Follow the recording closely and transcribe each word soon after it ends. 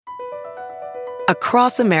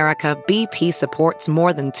Across America, BP supports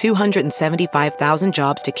more than 275,000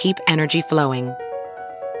 jobs to keep energy flowing.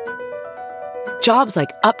 Jobs like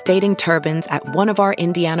updating turbines at one of our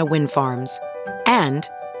Indiana wind farms and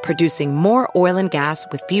producing more oil and gas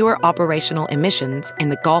with fewer operational emissions in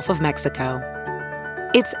the Gulf of Mexico.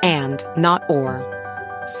 It's and, not or.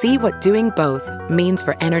 See what doing both means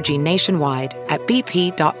for energy nationwide at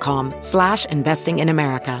bp.com/investing in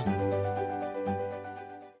America.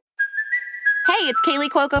 Hey, it's Kaylee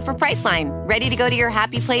Cuoco for Priceline. Ready to go to your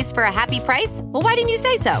happy place for a happy price? Well, why didn't you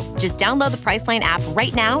say so? Just download the Priceline app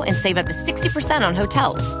right now and save up to 60% on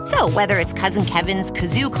hotels. So whether it's Cousin Kevin's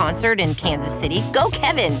Kazoo Concert in Kansas City, go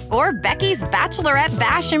Kevin, or Becky's Bachelorette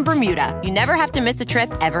Bash in Bermuda, you never have to miss a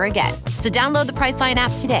trip ever again. So download the Priceline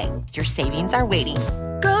app today. Your savings are waiting.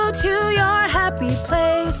 Go to your happy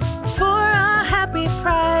place for a happy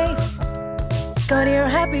price. Go to your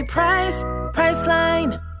happy price,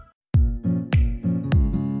 Priceline.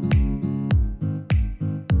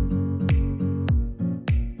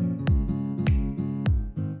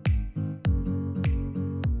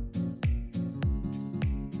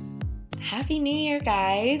 Happy New Year,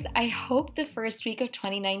 guys! I hope the first week of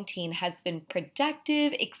 2019 has been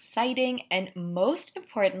productive, exciting, and most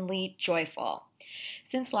importantly, joyful.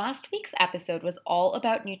 Since last week's episode was all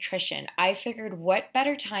about nutrition, I figured what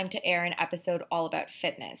better time to air an episode all about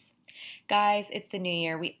fitness. Guys, it's the new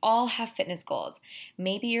year. We all have fitness goals.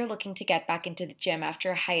 Maybe you're looking to get back into the gym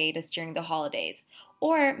after a hiatus during the holidays.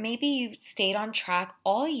 Or maybe you stayed on track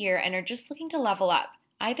all year and are just looking to level up.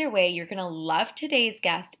 Either way, you're going to love today's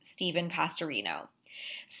guest, Stephen Pasterino.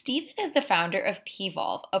 Stephen is the founder of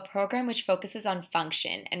P.volve, a program which focuses on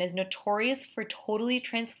function and is notorious for totally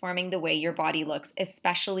transforming the way your body looks,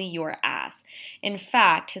 especially your ass. In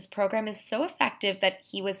fact, his program is so effective that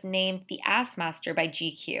he was named the Ass Master by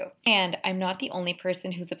GQ. And I'm not the only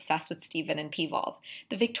person who's obsessed with Stephen and P.volve.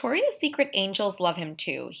 The Victoria's Secret Angels love him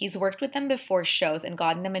too. He's worked with them before shows and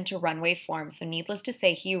gotten them into runway form, so needless to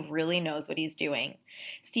say, he really knows what he's doing.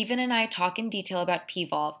 Stephen and I talk in detail about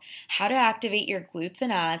P.volve, how to activate your glutes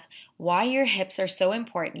and ass, why your hips are so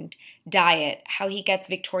important, diet, how he gets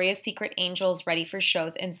Victoria's Secret Angels ready for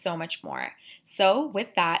shows, and so much more. So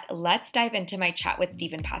with that, let's dive into my chat with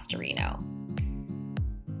Stephen Pasterino.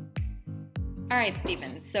 All right,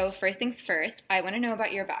 Stephen. So first things first, I want to know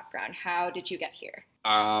about your background. How did you get here?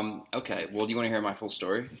 Okay. Well, do you want to hear my full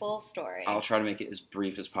story? Full story. I'll try to make it as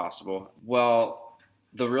brief as possible. Well,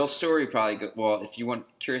 the real story if you want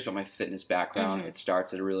curious about my fitness background, It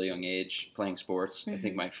starts at a really young age playing sports. I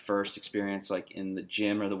think my first experience like in the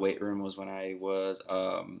gym or the weight room was when I was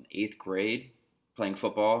 8th grade playing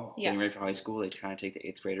football, getting ready for high school. They kind of take the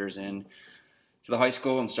 8th graders in to the high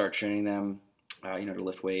school and start training them, to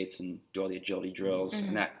lift weights and do all the agility drills.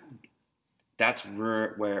 And that's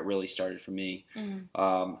where it really started for me.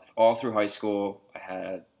 All through high school, I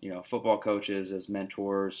had, football coaches as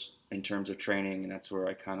mentors in terms of training, and that's where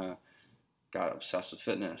I kind of got obsessed with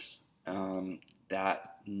fitness.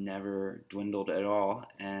 That never dwindled at all,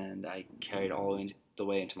 and I carried all the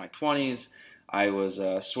way into my 20s. I was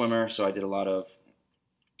a swimmer, so I did a lot of,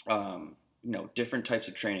 different types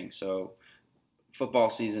of training. So football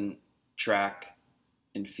season, track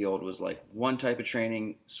and field was like one type of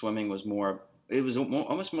training. Swimming was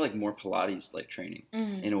almost more like more Pilates like training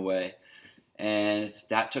in a way. And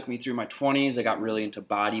that took me through my 20s. I got really into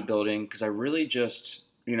bodybuilding because I really just,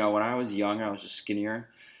 when I was younger, I was just skinnier.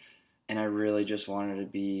 And I really just wanted to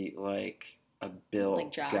be like a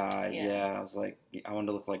built guy. Yeah, I was like, I wanted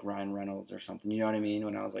to look like Ryan Reynolds or something. You know what I mean?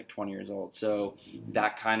 When I was like 20 years old. So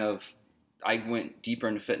that I went deeper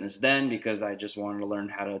into fitness then because I just wanted to learn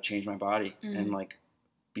how to change my body and like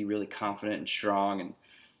be really confident and strong and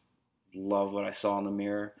love what I saw in the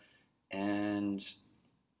mirror. And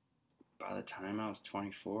by the time I was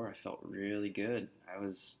 24, I felt really good. I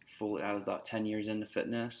was about 10 years into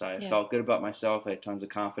fitness. I felt good about myself. I had tons of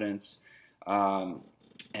confidence.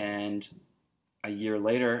 And a year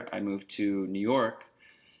later, I moved to New York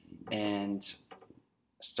and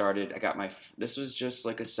this was just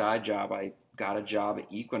like a side job. I got a job at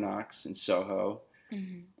Equinox in Soho.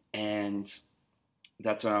 And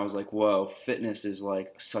that's when I was like, whoa, fitness is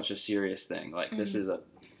like such a serious thing. Like this is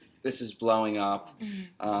blowing up.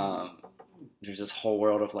 There's this whole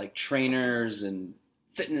world of like trainers and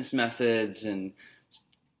fitness methods and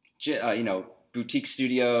boutique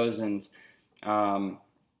studios, and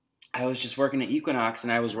I was just working at Equinox,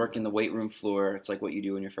 and I was working the weight room floor. It's like what you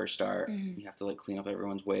do when you first start. You have to like clean up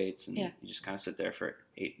everyone's weights, and you just kind of sit there for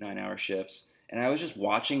 8-9 hour shifts. And I was just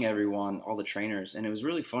watching everyone, all the trainers, and it was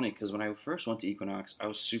really funny because when I first went to Equinox, I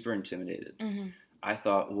was super intimidated. I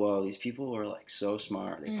thought, whoa, these people are like so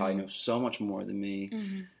smart. They probably know so much more than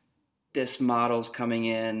me. This model's coming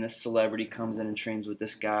in, this celebrity comes in and trains with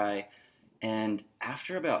this guy. And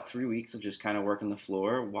after about 3 weeks of just kind of working the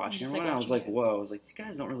floor, watching everyone, I was like, whoa, I was like, these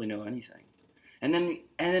guys don't really know anything. And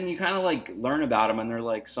then you kind of like learn about them, and they're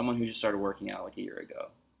like someone who just started working out like a year ago.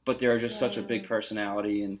 But they're just such a big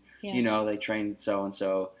personality, and, you know, they train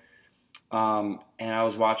so-and-so. And I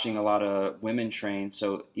was watching a lot of women train.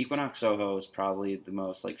 So Equinox Soho is probably the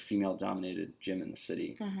most like female-dominated gym in the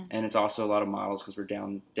city. And it's also a lot of models because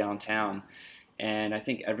we're downtown. And I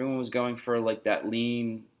think everyone was going for like that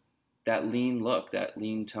lean look, that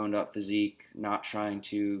lean toned up physique, not trying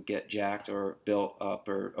to get jacked or built up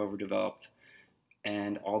or overdeveloped.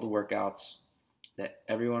 And all the workouts that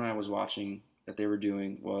everyone I was watching that they were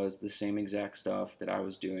doing was the same exact stuff that I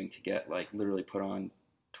was doing to get like literally put on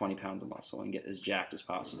 20 pounds of muscle and get as jacked as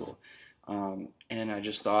possible. And I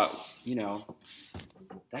just thought, you know,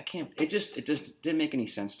 it just didn't make any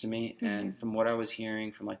sense to me. And from what I was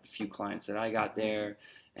hearing from like the few clients that I got there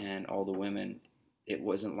and all the women, it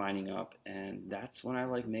wasn't lining up. And that's when I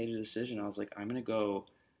like made a decision. I was like, I'm going to go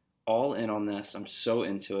all in on this. I'm so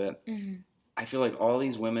into it. I feel like all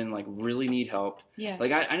these women like really need help.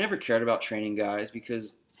 Like I never cared about training guys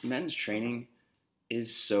because men's training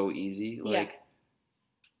is so easy. Like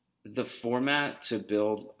the format to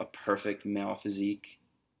build a perfect male physique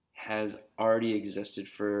has already existed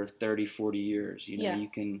for 30, 40 years. You know, you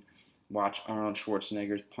can watch Arnold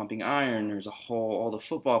Schwarzenegger's Pumping Iron. There's all the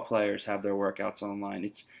football players have their workouts online.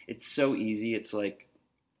 It's so easy. It's like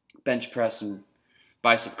bench press and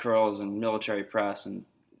bicep curls and military press, and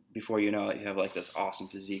before you know it, you have like this awesome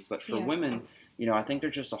physique. But for women, you know, I think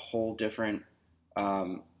there's just a whole different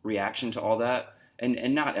reaction to all that.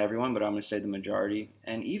 And not everyone, but I'm going to say the majority.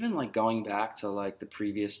 And even like going back to like the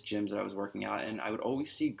previous gyms that I was working out in, I would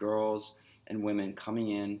always see girls and women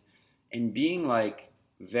coming in and being like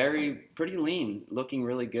pretty lean, looking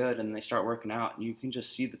really good. And they start working out and you can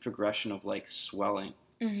just see the progression of like swelling,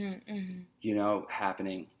 you know,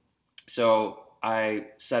 happening. So I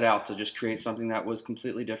set out to just create something that was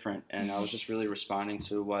completely different. And I was just really responding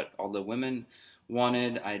to what all the women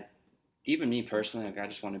wanted. Even me personally, like I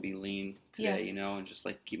just want to be lean today, you know, and just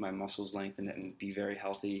like keep my muscles lengthened and be very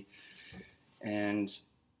healthy. And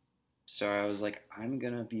so I was like, I'm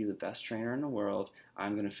going to be the best trainer in the world.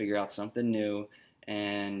 I'm going to figure out something new.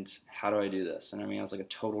 And how do I do this? And I mean, I was like a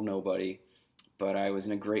total nobody, but I was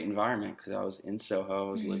in a great environment because I was in Soho.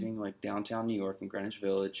 I was living like downtown New York in Greenwich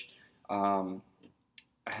Village. And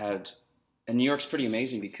New York's pretty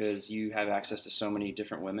amazing because you have access to so many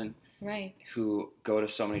different women who go to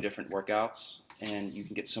so many different workouts, and you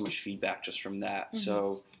can get so much feedback just from that.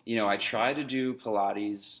 So, you know, I tried to do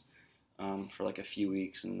Pilates for like a few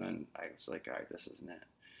weeks, and then I was like, all right, this isn't it.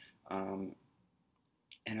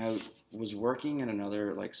 And I was working in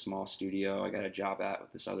another like small studio I got a job at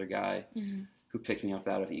with this other guy who picked me up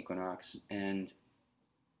out of Equinox. And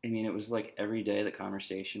I mean, it was like every day the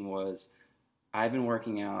conversation was, I've been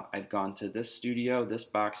working out. I've gone to this studio, this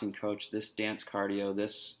boxing coach, this dance cardio,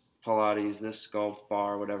 this Pilates, this Sculpt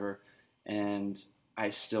bar, whatever, and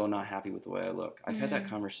I'm still not happy with the way I look. I've had that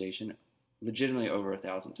conversation legitimately over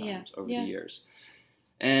 1,000 times over the years.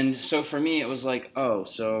 And so for me, it was like, oh,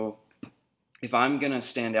 so if I'm going to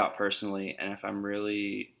stand out personally and if I'm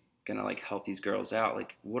really going to like help these girls out,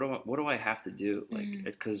 like what do I have to do? Like,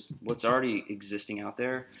 because what's already existing out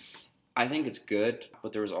there, I think it's good,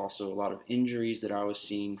 but there was also a lot of injuries that I was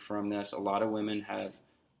seeing from this. A lot of women have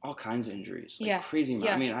all kinds of injuries, like crazy amount.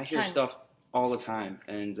 I mean, I hear stuff all the time,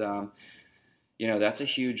 and you know, that's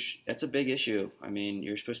a big issue. I mean,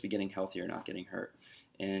 you're supposed to be getting healthier, not getting hurt.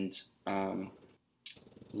 And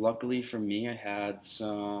luckily for me, I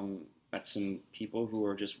met some people who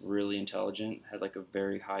were just really intelligent, had like a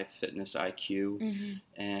very high fitness IQ,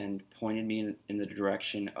 and pointed me in the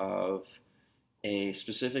direction of a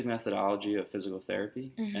specific methodology of physical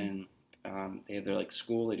therapy. And they have their like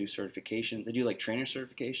school, they do certification, they do like trainer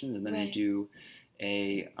certifications, and then they do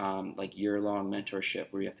a like year-long mentorship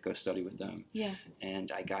where you have to go study with them.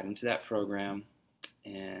 And I got into that program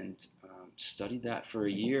and studied that for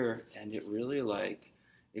a year, and it really like,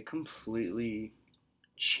 it completely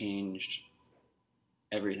changed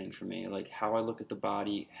everything for me. Like how I look at the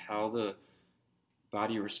body, how the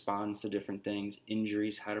body responds to different things,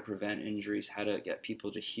 injuries, how to prevent injuries, how to get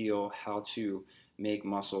people to heal, how to make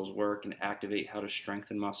muscles work and activate, how to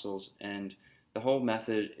strengthen muscles. And the whole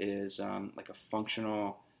method is like a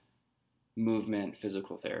functional movement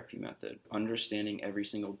physical therapy method, understanding every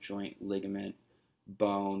single joint, ligament,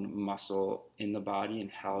 bone, muscle in the body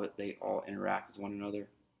and how they all interact with one another.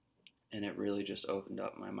 and it really just opened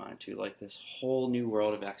up my mind to like this whole new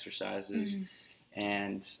world of exercises.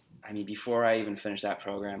 And I mean, before I even finished that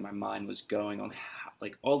program, my mind was going on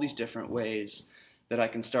like all these different ways that I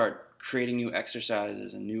can start creating new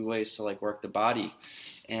exercises and new ways to like work the body.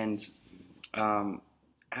 And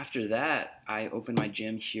after that, I opened my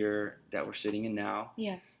gym here that we're sitting in now.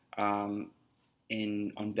 Yeah.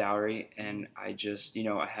 On Bowery, and I just,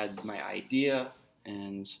 I had my idea,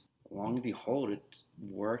 and long and behold, it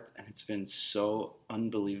worked, and it's been so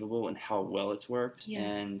unbelievable in how well it's worked. Yeah.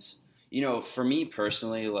 And for me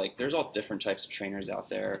personally, like there's all different types of trainers out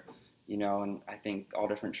there, and I think all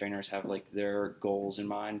different trainers have like their goals in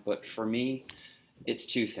mind. But for me, it's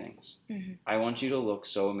two things. I want you to look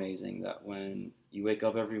so amazing that when you wake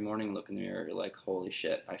up every morning, look in the mirror, you're like, holy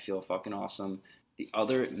shit, I feel fucking awesome. The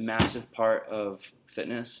other massive part of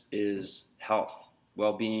fitness is health,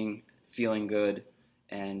 well-being, feeling good,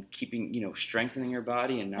 and keeping, strengthening your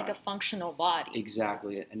body and not like a functional body.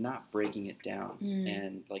 Exactly, and not breaking it down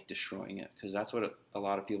and like destroying it, because that's what a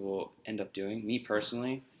lot of people end up doing. Me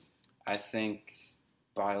personally, I think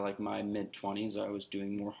by like my mid-20s, I was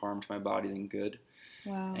doing more harm to my body than good.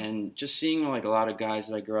 Wow. And just seeing like a lot of guys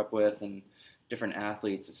that I grew up with and different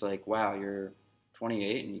athletes, it's like, wow, you're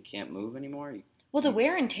 28 and you can't move anymore. Well, the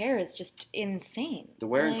wear and tear is just insane. The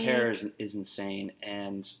wear and tear is insane,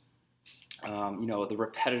 and the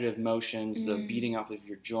repetitive motions, the beating up of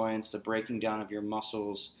your joints, the breaking down of your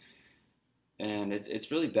muscles, and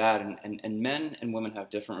it's really bad. And men and women have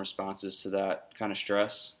different responses to that kind of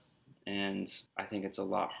stress, and I think it's a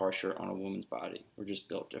lot harsher on a woman's body. We're just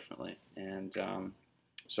built differently, and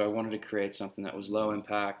so I wanted to create something that was low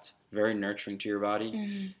impact, very nurturing to your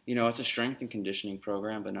body. It's a strength and conditioning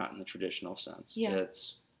program, but not in the traditional sense. Yeah.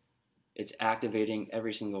 It's activating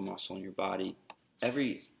every single muscle in your body.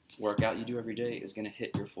 Every workout you do every day is going to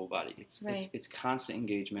hit your full body. It's constant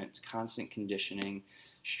engagement, it's constant conditioning,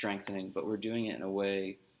 strengthening, but we're doing it in a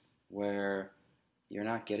way where you're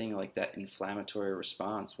not getting like that inflammatory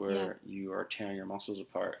response where you are tearing your muscles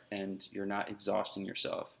apart and you're not exhausting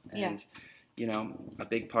yourself. And a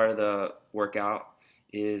big part of the workout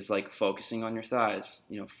is like focusing on your thighs,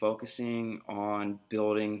 focusing on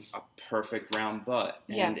building a perfect round butt.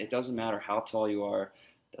 And it doesn't matter how tall you are,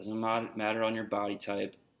 doesn't matter on your body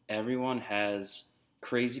type. Everyone has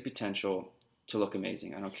crazy potential to look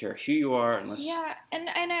amazing. I don't care who you are unless... Yeah, and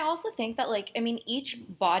I also think that, like, I mean, each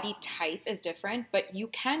body type is different, but you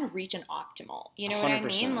can reach an optimal. You know 100%. What I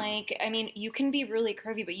mean? Like, I mean, you can be really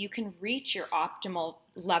curvy, but you can reach your optimal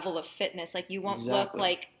level of fitness. Like, you won't look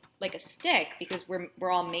like a stick because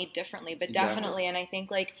we're all made differently, but definitely. And I think,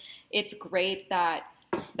 like, it's great that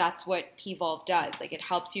that's what P.volve does. Like, it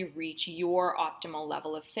helps you reach your optimal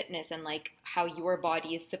level of fitness and, like, how your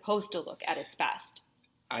body is supposed to look at its best.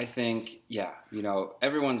 I think,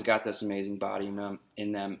 everyone's got this amazing body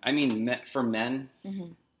in them. I mean, for men,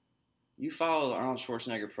 you follow the Arnold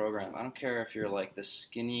Schwarzenegger program. I don't care if you're, like, the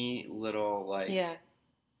skinny little, like,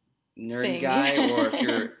 nerdy guy or if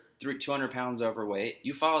you're 200 pounds overweight.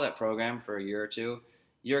 You follow that program for a year or two,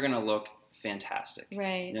 you're going to look fantastic.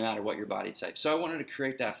 Right. No matter what your body type. So I wanted to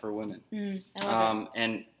create that for women. I love it.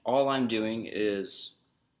 And all I'm doing is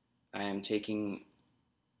I am taking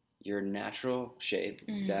your natural shape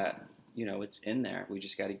that, it's in there. We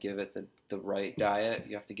just got to give it the right diet.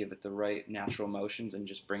 You have to give it the right natural motions and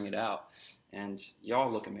just bring it out. And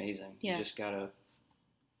y'all look amazing. Yeah. You just got to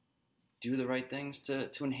do the right things to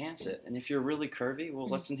enhance it. And if you're really curvy, well,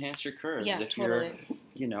 let's enhance your curves. Yeah, if totally.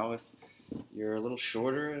 If you're a little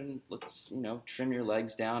shorter, and let's, trim your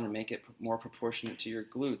legs down and make it more proportionate to your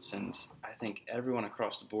glutes. And I think everyone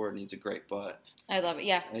across the board needs a great butt. I love it.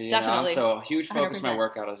 Yeah, definitely. So a huge focus 100%. of my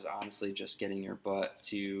workout is honestly just getting your butt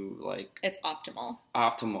to like... It's optimal.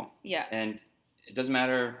 Optimal. Yeah. And it doesn't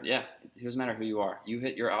matter, it doesn't matter who you are. You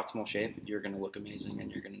hit your optimal shape, you're going to look amazing and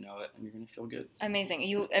you're going to know it and you're going to feel good. Amazing.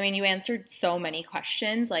 You answered so many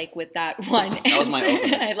questions like with that one That was my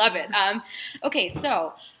opener. I love it. Okay,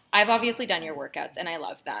 so I've obviously done your workouts and I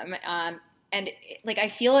love them. And like I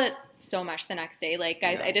feel it so much the next day. Like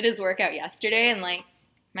guys, I did his workout yesterday and like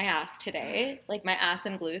my ass today, like my ass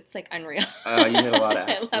and glutes, like unreal. You hit a lot of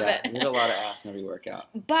ass. I love it. You hit a lot of ass in every workout.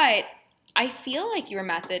 But I feel like your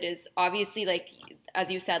method is obviously like, as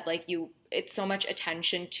you said, like it's so much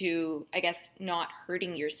attention to, I guess, not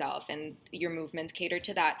hurting yourself and your movements cater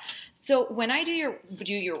to that. So when I do your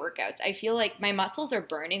workouts, I feel like my muscles are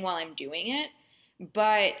burning while I'm doing it,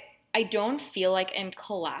 but I don't feel like I'm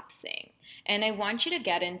collapsing. And I want you to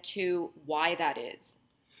get into why that is.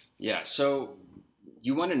 Yeah. So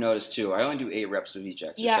you want to notice too, I only do 8 reps of each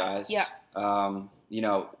exercise. Yeah.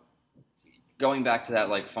 going back to that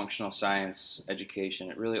like functional science education,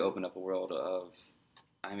 it really opened up a world of,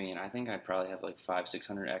 I mean, I think I probably have like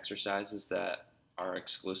 500-600 exercises that are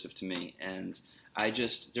exclusive to me. And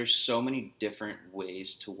there's so many different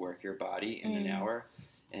ways to work your body in an hour.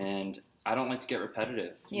 And I don't like to get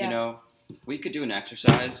repetitive. Yeah. You know, we could do an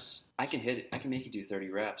exercise. I can make you do 30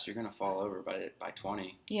 reps. You're going to fall over by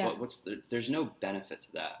 20. Yeah. There's no benefit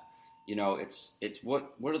to that. You know, it's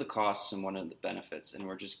what are the costs and what are the benefits? And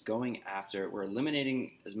we're just going after, we're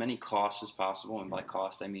eliminating as many costs as possible. And by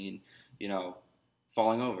cost, I mean, you know,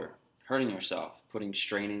 falling over, hurting yourself, putting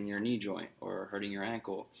strain in your knee joint or hurting your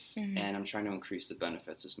ankle. And I'm trying to increase the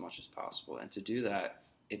benefits as much as possible. And to do that,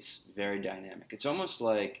 it's very dynamic. It's almost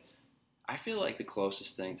like, I feel like the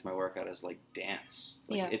closest thing to my workout is like dance.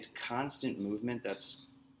 Like it's constant movement that's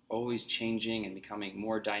always changing and becoming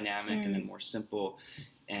more dynamic and then more simple.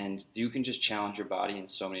 And you can just challenge your body in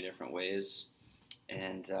so many different ways.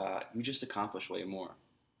 And you just accomplish way more.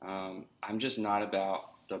 I'm just not about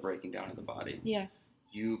the breaking down of the body. Yeah.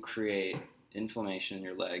 You create inflammation in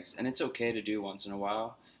your legs, and it's okay to do once in a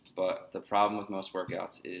while, but the problem with most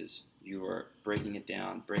workouts is you are breaking it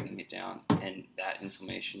down, and that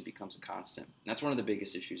inflammation becomes a constant. And that's one of the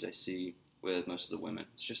biggest issues I see with most of the women.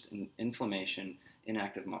 It's just inflammation,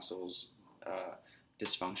 inactive muscles,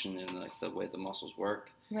 dysfunction in like the way the muscles work.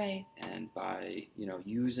 Right. And by, you know,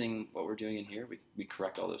 using what we're doing in here, we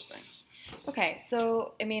correct all those things. Okay,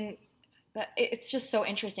 so I mean, it's just so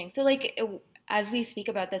interesting. So like, as we speak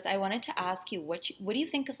about this, I wanted to ask you, what do you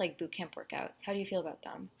think of like boot camp workouts? How do you feel about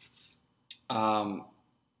them?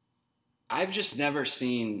 I've just never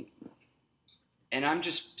seen, and I'm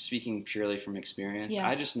just speaking purely from experience. Yeah.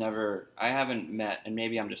 I haven't met, and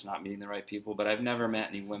maybe I'm just not meeting the right people, but I've never met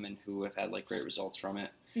any women who have had like great results from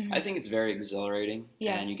it. I think it's very exhilarating,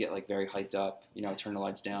 and you get like very hyped up, you know, turn the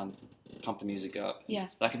lights down, pump the music up. Yeah.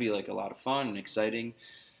 That could be like a lot of fun and exciting.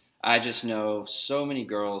 I just know so many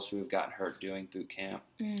girls who have gotten hurt doing boot camp.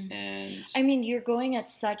 And I mean, you're going at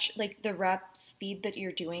such like the rep speed that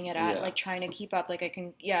you're doing it at, like trying to keep up. Like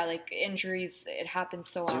like injuries, it happens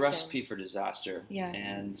so often. It's a recipe for disaster. Yeah.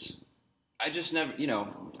 And I just never, you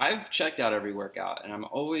know, I've checked out every workout, and I'm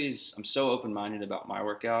so open-minded about my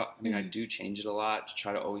workout. I mean, I do change it a lot to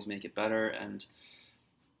try to always make it better. And,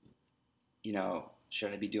 you know,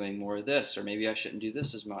 should I be doing more of this? Or maybe I shouldn't do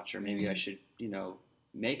this as much. Or maybe I should, you know,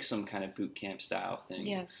 make some kind of boot camp style thing.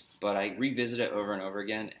 Yeah. But I revisit it over and over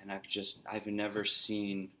again, and I've never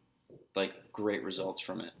seen like great results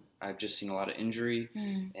from it. I've just seen a lot of injury,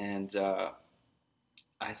 and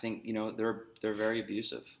I think, you know, they're very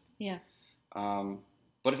abusive. Yeah.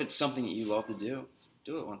 But if it's something that you love to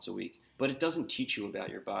do it once a week. But it doesn't teach you about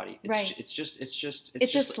your body. It's just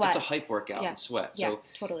sweat. It's a hype workout and sweat. So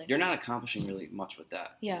totally. You're not accomplishing really much with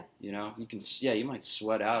that. Yeah. You know, you might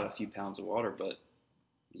sweat out a few pounds of water, but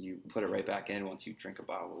you put it right back in once you drink a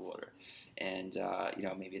bottle of water. And, you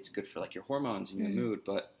know, maybe it's good for like your hormones and your mood.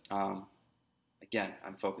 But again,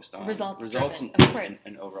 I'm focused on results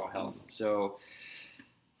and overall health. So,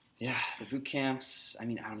 yeah, the boot camps, I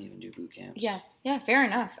mean, I don't even do boot camps. Yeah, fair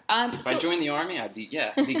enough. If I joined the Army, it'd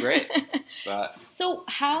be great. But so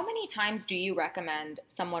how many times do you recommend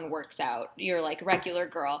someone works out, your like regular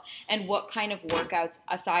girl, and what kind of workouts,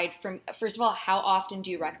 aside from, first of all, how often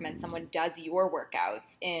do you recommend someone does your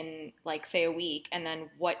workouts in like, say, a week? And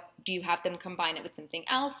then what do you have them combine it with something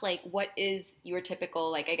else? Like, what is your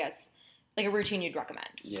typical, like, I guess, like a routine you'd recommend?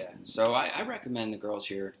 Yeah, so I recommend the girls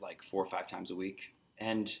here like 4 or 5 times a week.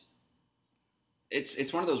 And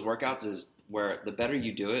it's one of those workouts is where the better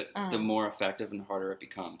you do it, the more effective and harder it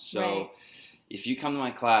becomes. So if you come to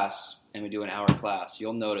my class and we do an hour class,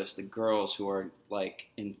 you'll notice the girls who are like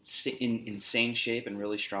in insane shape and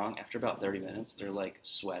really strong, after about 30 minutes, they're like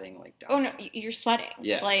sweating like dying. Oh no, you're sweating.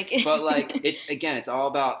 Yeah. But like it's all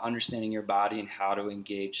about understanding your body and how to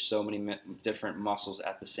engage so many different muscles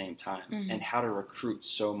at the same time, and how to recruit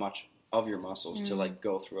so much of your muscles to like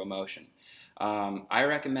go through a motion. I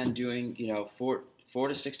recommend doing, you know, 4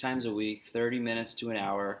 to 6 times a week, 30 minutes to an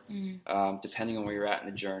hour, depending on where you're at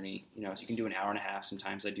in the journey. You know, so you can do an hour and a half.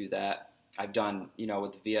 Sometimes I do that. I've done, you know,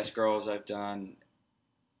 with the VS girls, I've done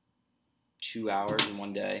 2 hours in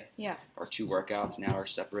one day. Yeah. Or 2 workouts, an hour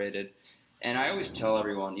separated. And I always tell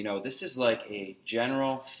everyone, you know, this is like a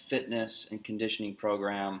general fitness and conditioning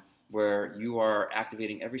program where you are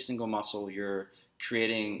activating every single muscle. You're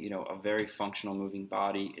creating, you know, a very functional moving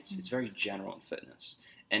body. It's very general in fitness,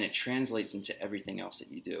 and it translates into everything else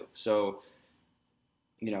that you do. So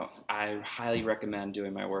I highly recommend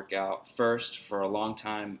doing my workout first for a long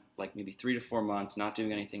time, like maybe 3 to 4 months, not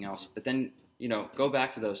doing anything else. But then, go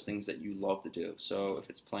back to those things that you love to do. So if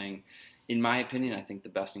it's playing, in my opinion, I think the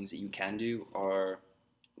best things that you can do are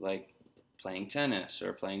like playing tennis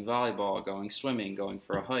or playing volleyball, going swimming, going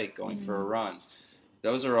for a hike, going for a run.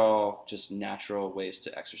 Those are all just natural ways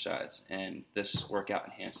to exercise, and this workout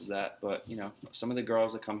enhances that. But, some of the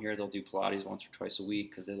girls that come here, they'll do Pilates once or twice a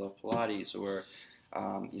week because they love Pilates, or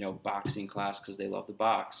boxing class because they love to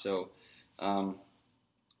box. So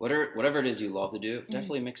whatever it is you love to do,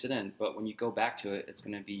 definitely mix it in. But when you go back to it, it's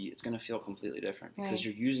gonna feel completely different because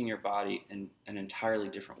you're using your body in an entirely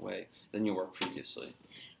different way than you were previously.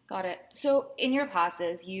 Got it. So in your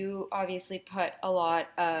classes, you obviously put a lot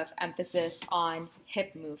of emphasis on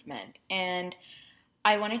hip movement, and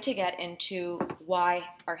I wanted to get into why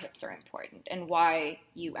our hips are important and why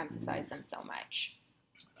you emphasize them so much.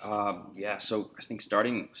 So I think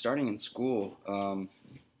starting in school,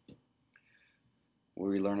 where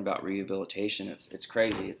we learn about rehabilitation, it's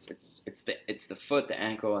crazy. It's the foot, the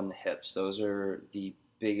ankle, and the hips. Those are the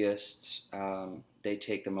biggest. They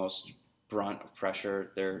take the most brunt of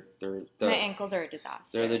pressure. My ankles are a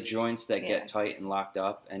disaster. They're the joints that get tight and locked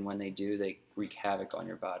up, and when they do, they wreak havoc on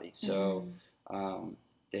your body. So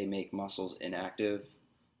they make muscles inactive.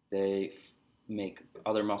 They make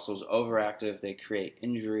other muscles overactive. They create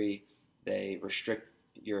injury. They restrict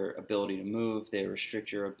your ability to move. They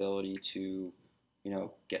restrict your ability to,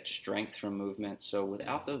 get strength from movement. So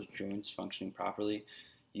without those joints functioning properly,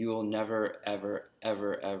 you will never, ever,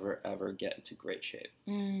 ever, ever, ever get into great shape.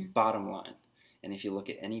 Bottom line. And if you look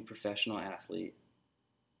at any professional athlete,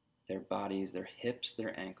 their bodies, their hips,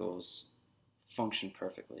 their ankles function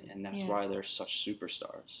perfectly. And that's why they're such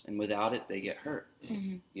superstars. And without it, they get hurt,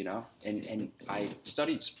 And I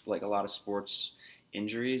studied like a lot of sports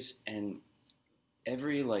injuries, and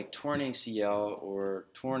every like torn ACL or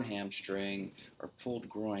torn hamstring or pulled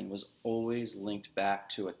groin was always linked back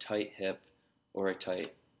to a tight hip or a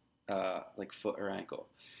tight like foot or ankle.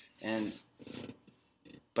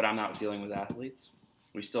 But I'm not dealing with athletes.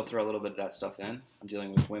 We still throw a little bit of that stuff in. I'm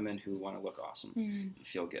dealing with women who want to look awesome and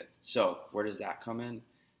feel good. So where does that come in?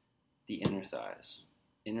 The inner thighs.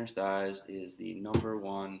 Inner thighs is the number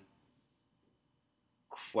one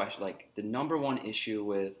question, like the number one issue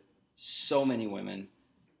with so many women.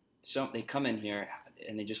 So they come in here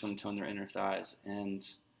and they just want to tone their inner thighs, and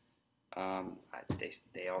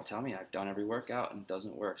they all tell me I've done every workout and it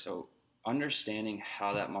doesn't work. So understanding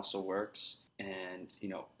how that muscle works, and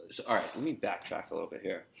so, all right, let me backtrack a little bit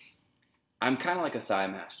here. I'm kind of like a thigh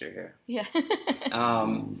master here. Yeah.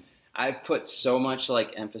 I've put so much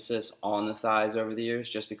like emphasis on the thighs over the years,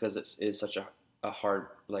 just because it is such a hard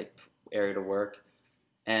like area to work.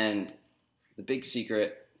 And the big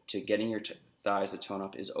secret to getting your thighs to tone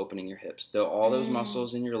up is opening your hips. All those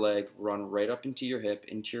muscles in your leg run right up into your hip,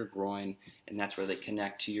 into your groin, and that's where they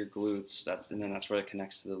connect to your glutes. And then that's where it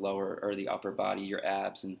connects to the lower or the upper body, your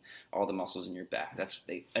abs, and all the muscles in your back. That's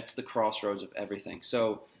the crossroads of everything.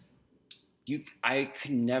 So I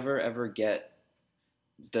could never ever get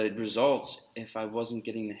the results if I wasn't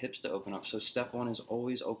getting the hips to open up. So step one is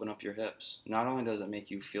always open up your hips. Not only does it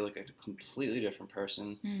make you feel like a completely different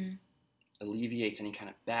person, alleviates any kind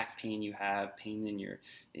of back pain you have, pain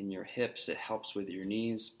in your hips, it helps with your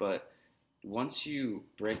knees. But once you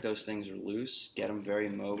break those things loose, get them very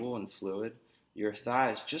mobile and fluid, your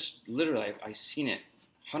thighs, just literally, I've seen it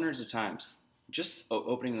hundreds of times, just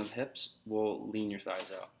opening those hips will lean your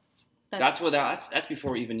thighs out. That's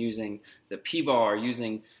before even using the P.volve or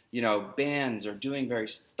using bands or doing very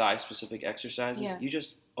thigh specific exercises. You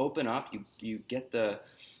just open up, you get the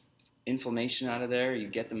inflammation out of there, you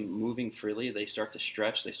get them moving freely, they start to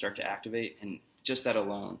stretch, they start to activate, and just that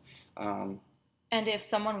alone. And if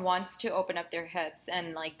someone wants to open up their hips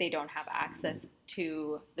and like they don't have access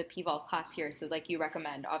to the P.volve class here, so like you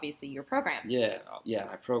recommend obviously your program. Yeah,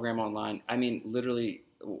 I program online. I mean, literally,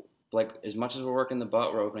 like as much as we're working the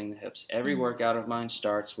butt, we're opening the hips. Every workout of mine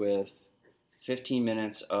starts with 15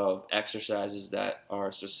 minutes of exercises that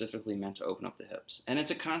are specifically meant to open up the hips. And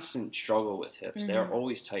it's a constant struggle with hips. They're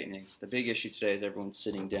always tightening. The big issue today is everyone's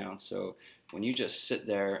sitting down. So when you just sit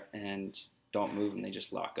there and don't move them, they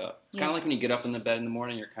just lock up. It's kind of like when you get up in the bed in the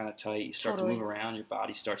morning, you're kind of tight. You start to move around. Your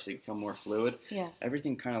body starts to become more fluid.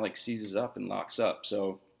 Everything kind of like seizes up and locks up.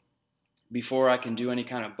 So before I can do any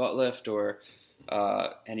kind of butt lift or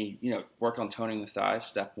work on toning the thighs,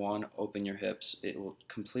 step one, open your hips. It will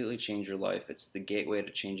completely change your life. It's the gateway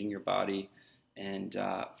to changing your body. And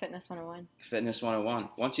Fitness 101. Fitness 101.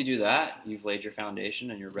 Once you do that, you've laid your foundation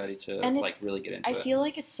and you're ready to like really get into it. I feel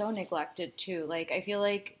like it's so neglected too. Like I feel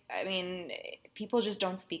like, I mean, people just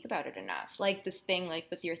don't speak about it enough. Like this thing like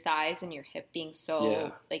with your thighs and your hip being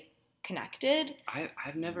so like connected.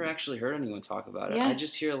 I've never actually heard anyone talk about it. Yeah. I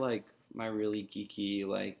just hear like my really geeky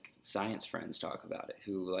like science friends talk about it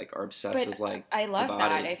who like are obsessed with like I love the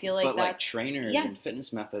body. that. I feel like but that's, like trainers and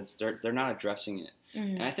fitness methods, they're not addressing it.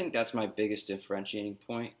 And I think that's my biggest differentiating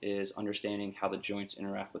point is understanding how the joints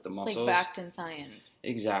interact with the muscles. It's like fact and science.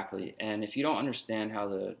 Exactly. And if you don't understand how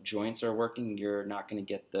the joints are working, you're not going to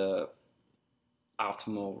get the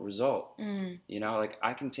optimal result. You know, like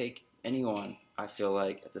I can take anyone, I feel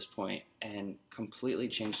like at this point, and completely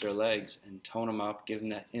change their legs and tone them up, give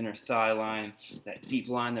them that inner thigh line, that deep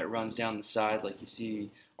line that runs down the side like you see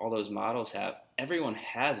all those models have. Everyone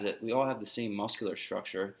has it. We all have the same muscular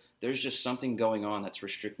structure. There's just something going on that's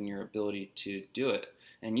restricting your ability to do it.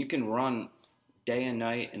 And you can run day and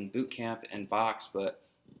night in boot camp and box, but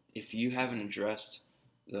if you haven't addressed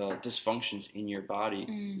the dysfunctions in your body,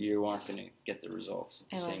 you aren't going to get the results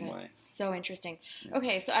the same way. So interesting. Yeah.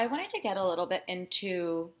 Okay, so I wanted to get a little bit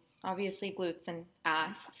into obviously glutes and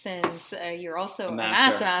ass, since you're also an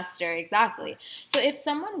ass master. Exactly. So if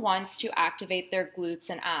someone wants to activate their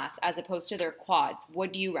glutes and ass as opposed to their quads,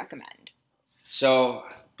 what do you recommend? So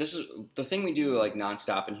this is the thing we do like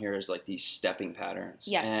nonstop in here is like these stepping patterns.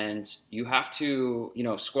 Yes. And you have to, you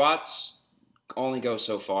know, squats only go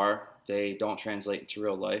so far. They don't translate into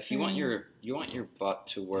real life. You want your butt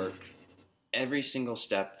to work every single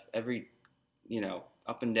step, every, you know,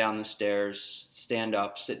 up and down the stairs, stand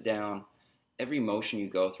up, sit down. Every motion you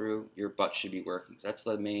go through, your butt should be working. That's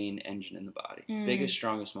the main engine in the body. Biggest,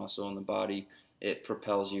 strongest muscle in the body. It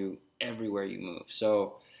propels you everywhere you move.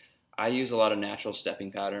 So I use a lot of natural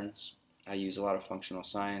stepping patterns. I use a lot of functional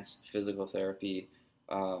science, physical therapy.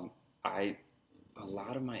 A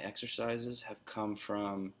lot of my exercises have come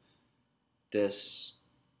from this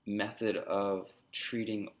method of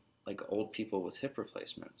treating like old people with hip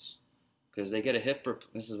replacements, because they get a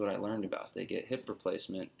this is what I learned about. They get hip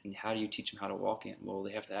replacement, and how do you teach them how to walk in? Well,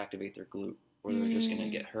 they have to activate their glute, or they're just going to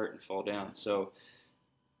get hurt and fall down. So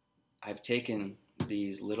I've taken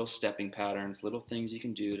these little stepping patterns, little things you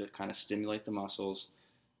can do to kind of stimulate the muscles,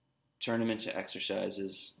 turn them into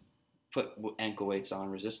exercises, put ankle weights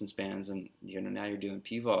on, resistance bands, and now you're doing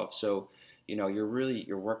P.volve. So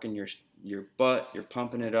you're working your butt, you're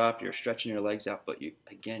pumping it up, you're stretching your legs out, but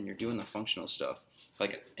you're doing the functional stuff.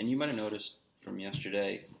 And you might have noticed from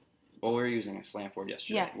yesterday, we were using a slant board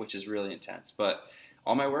yesterday, which is really intense. But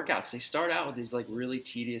all my workouts, they start out with these like really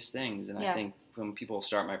tedious things, and I think when people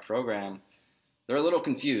start my program, they're a little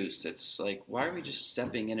confused. It's like, why are we just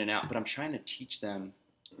stepping in and out? But I'm trying to teach them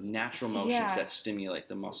natural motions that stimulate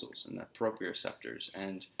the muscles and the proprioceptors.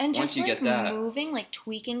 And once just you get that, moving, like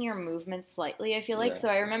tweaking your movement slightly, I feel like. So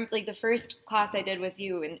I remember like the first class I did with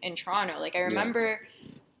you in Toronto, like I remember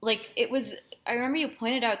like I remember you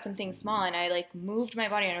pointed out something small, and I like moved my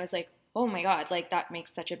body, and I was like, oh my God, like that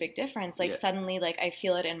makes such a big difference. Like suddenly like I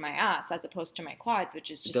feel it in my ass as opposed to my quads,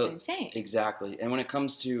 which is just insane. Exactly. And when it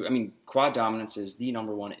comes to, quad dominance is the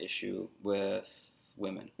number one issue with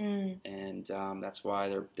women. And that's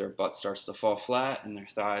why their butt starts to fall flat and their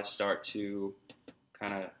thighs start to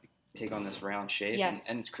kind of take on this round shape.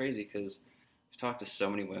 And it's crazy because I've talked to so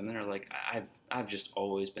many women that are like, I've just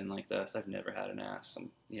always been like this. I've never had an ass.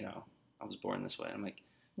 I was born this way. I'm like,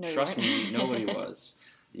 no, trust me, nobody was.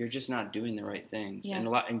 You're just not doing the right things.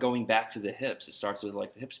 And going back to the hips, it starts with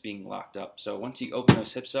like the hips being locked up. So once you open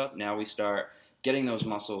those hips up, now we start getting those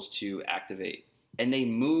muscles to activate. And they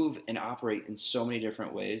move and operate in so many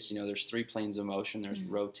different ways. There's 3 planes of motion. There's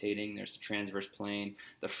rotating, there's the transverse plane,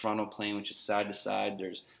 the frontal plane, which is side to side.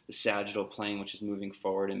 There's the sagittal plane, which is moving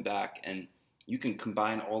forward and back. And you can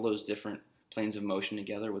combine all those different planes of motion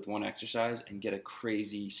together with one exercise and get a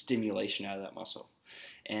crazy stimulation out of that muscle.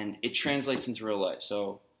 And it translates into real life.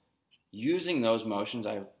 So using those motions,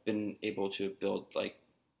 I've been able to build like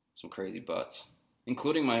some crazy butts,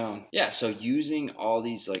 including my own. So using all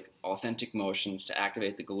these like authentic motions to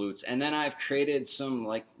activate the glutes. And then I've created some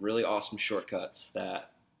like really awesome shortcuts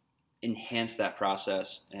that enhance that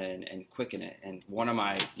process and quicken it. And one of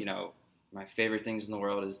my, my favorite things in the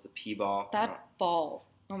world is the P.volve. That ball.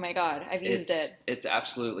 Oh my God, I've used it. It's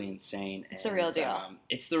absolutely insane. It's the real deal.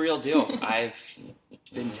 It's the real deal. I've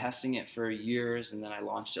been testing it for years, and then I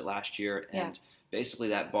launched it last year. And basically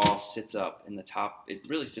that ball sits up in the top. It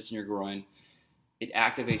really sits in your groin. it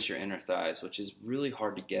activates your inner thighs, which is really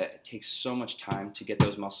hard to get. It takes so much time to get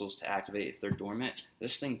those muscles to activate if they're dormant.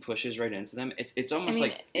 This thing pushes right into them. It's almost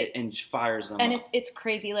like it and fires them and up. It's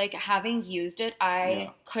crazy. Like, having used it,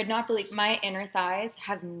 I could not believe my inner thighs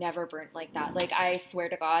have never burnt like that. Like, I swear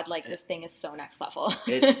to God, like, this thing is so next level.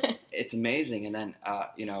 It's amazing. And then,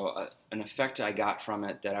 an effect I got from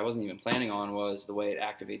it that I wasn't even planning on was the way it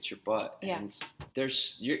activates your butt. Yeah. And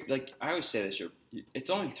I always say this, it's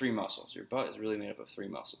only 3 muscles. Your butt is really made up of 3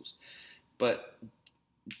 muscles. But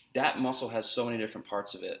that muscle has so many different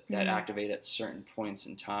parts of it that activate at certain points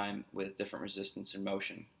in time with different resistance and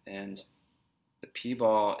motion. And the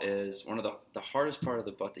P-ball is one of the hardest part of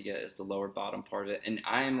the butt to get is the lower bottom part of it. And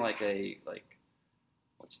I am what's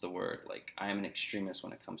the word? Like, I am an extremist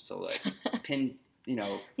when it comes to like picking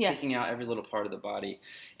out every little part of the body.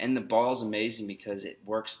 And the ball is amazing because it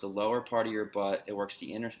works the lower part of your butt. It works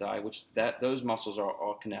the inner thigh, which those muscles are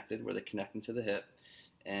all connected where they connect into the hip.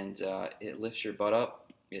 And it lifts your butt up.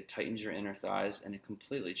 It tightens your inner thighs, and it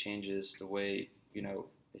completely changes the way,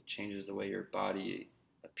 it changes the way your body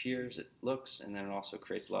appears, it looks, and then it also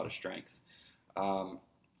creates a lot of strength. And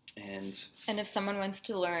if someone wants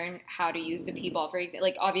to learn how to use the P-ball, for example,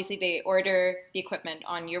 like, obviously they order the equipment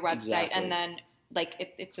on your website, and then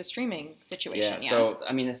like it's a streaming situation. Yeah. So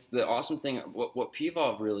I mean, the awesome thing, what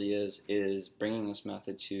P.volve really is bringing this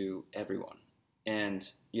method to everyone. And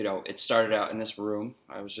it started out in this room.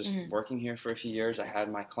 I was just working here for a few years. I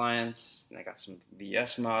had my clients, and I got some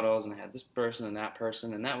VS models, and I had this person and that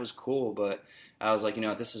person, and that was cool. But I was like,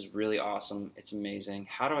 this is really awesome. It's amazing.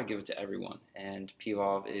 How do I give it to everyone? And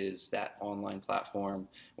P.volve is that online platform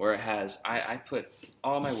where it has, I put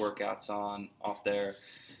all my workouts off there,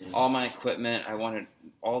 all my equipment. I wanted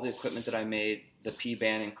all the equipment that I made, the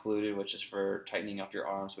P-band included, which is for tightening up your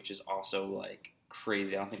arms, which is also like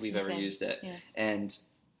crazy. I don't think we've ever used it. Yeah. And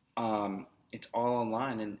it's all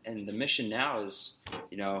online. And the mission now is,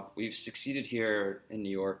 we've succeeded here in New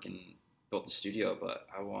York and built the studio, but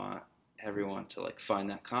I want everyone to like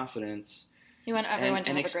find that confidence. You want everyone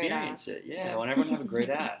to have experience a great ass. Yeah, I want everyone to have a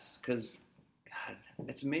great ass, because God,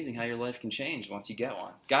 it's amazing how your life can change once you get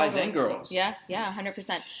one, guys and girls. Yeah,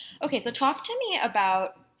 100%. Okay, so talk to me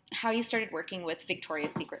about how you started working with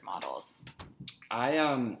Victoria's Secret models.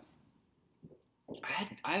 I've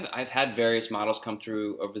had various models come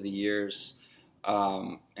through over the years,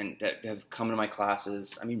 and that have come to my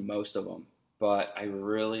classes. I mean, most of them, but I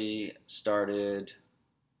really started.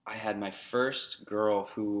 I had my first girl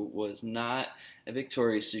who was not a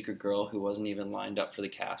Victoria's Secret girl, who wasn't even lined up for the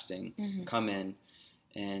casting, come in.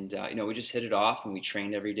 And, we just hit it off, and we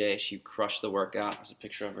trained every day. She crushed the workout. There's a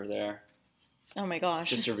picture of her there. Oh, my gosh.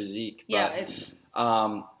 Just her physique. Yeah.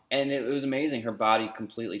 And it was amazing. Her body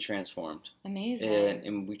completely transformed. Amazing.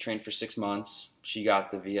 And we trained for 6 months. She got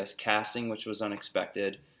the VS casting, which was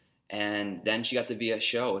unexpected. And then she got the VS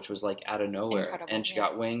show, which was like out of nowhere. Incredible, and she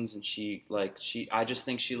got wings, and I just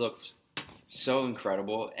think she looked so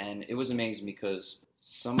incredible. And it was amazing because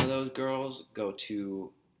some of those girls go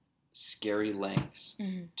to scary lengths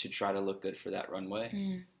to try to look good for that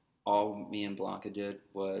runway. All me and Blanca did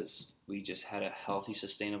was we just had a healthy,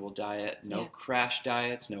 sustainable diet, no crash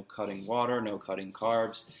diets, no cutting water, no cutting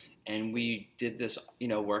carbs. And we did this,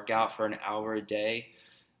 workout for an hour a day.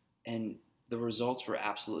 And the results were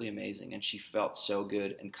absolutely amazing, and she felt so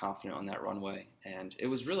good and confident on that runway. And it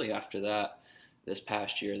was really after that, this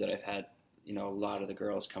past year, that I've had, a lot of the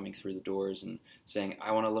girls coming through the doors and saying,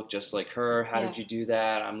 I want to look just like her. How did you do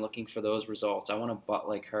that? I'm looking for those results. I want a butt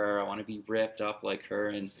like her. I want to be ripped up like her.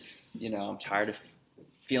 And, I'm tired of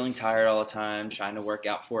feeling tired all the time, trying to work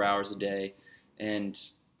out 4 hours a day. And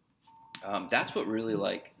that's what really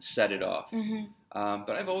set it off. But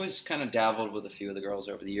I've always kind of dabbled with a few of the girls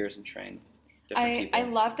over the years and trained. I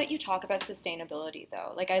love that you talk about sustainability,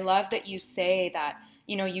 though. Like, I love that you say that,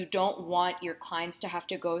 you don't want your clients to have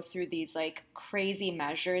to go through these, crazy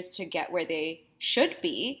measures to get where they should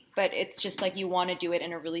be, but it's just, you want to do it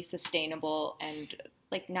in a really sustainable and,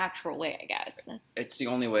 natural way, I guess. It's the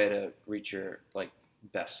only way to reach your,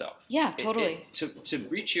 best self. Yeah, totally. To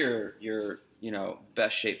reach your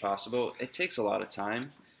best shape possible, it takes a lot of time.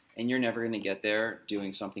 And you're never going to get there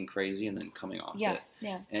doing something crazy and then coming off it.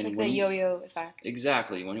 Yeah. And it's like the yo-yo effect.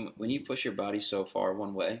 Exactly. When you push your body so far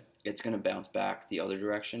one way, it's going to bounce back the other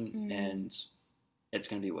direction, and it's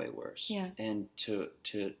going to be way worse. Yeah. And to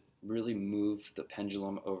really move the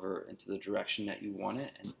pendulum over into the direction that you want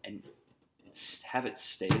it and have it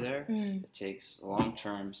stay there, it takes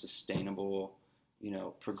long-term, sustainable,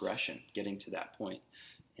 progression getting to that point.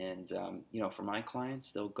 And, for my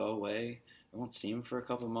clients, they'll go away. I won't see them for a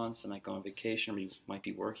couple of months. They might go on vacation, or might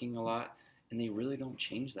be working a lot. and they really don't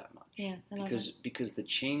change that much. Yeah, I love because the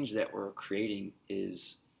change that we're creating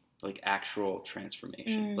is like actual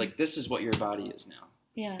transformation. Like this is what your body is now.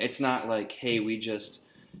 Yeah. It's not like, hey, we just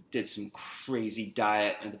did some crazy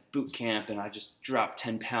diet in the boot camp and I just dropped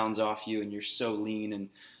 10 pounds off you and you're so lean and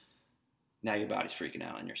now your body's freaking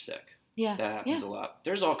out and you're sick. Yeah. That happens a lot.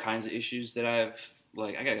 There's all kinds of issues that I've,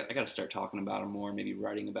 like, I got to start talking about them more, maybe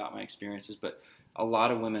writing about my experiences, but a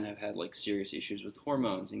lot of women have had like serious issues with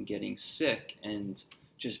hormones and getting sick and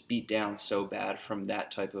just beat down so bad from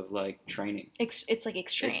that type of like training. It's like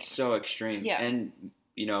extreme. It's so extreme. Yeah. And,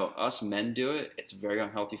 you know, us men do it. It's very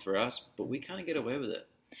unhealthy for us, but we kind of get away with it.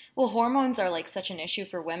 Well, hormones are like such an issue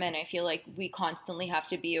for women. I feel like we constantly have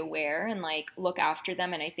to be aware and like look after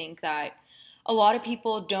them. And I think that a lot of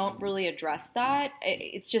people don't really address that.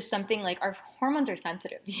 It's just something like our hormones are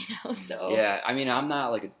sensitive, you know? So yeah, I mean, I'm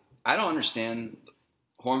not like I don't understand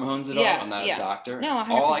hormones at all. I'm not a doctor. No, 100%.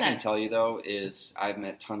 All I can tell you though is I've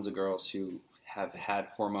met tons of girls who have had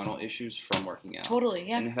hormonal issues from working out. Totally,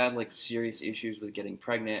 yeah. And have had like serious issues with getting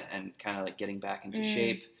pregnant and kind of like getting back into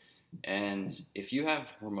shape. And if you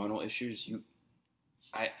have hormonal issues,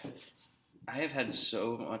 I have had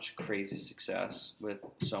so much crazy success with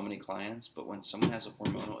so many clients, but when someone has a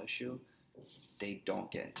hormonal issue, they don't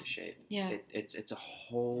get into shape. Yeah. It's a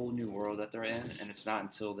whole new world that they're in, and it's not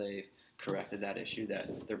until they've corrected that issue that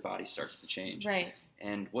their body starts to change. Right.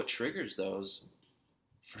 And what triggers those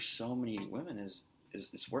for so many women is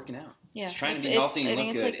it's working out. Yeah. It's trying to be healthy and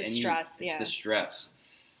look good. Like the stress. It's the stress.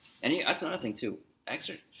 And that's another thing too.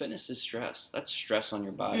 Fitness is stress. That's stress on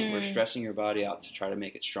your body. We're stressing your body out to try to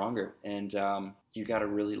make it stronger, and you got to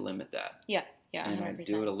really limit that. Yeah, yeah. 100%. And I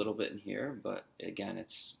do it a little bit in here, but again,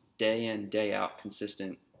 it's day in, day out,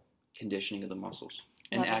 consistent conditioning of the muscles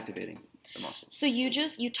and activating the muscles. So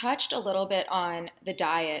you touched a little bit on the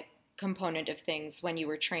diet component of things when you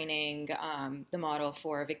were training the model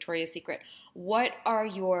for Victoria's Secret. What are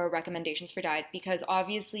your recommendations for diet? Because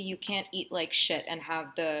obviously you can't eat like shit and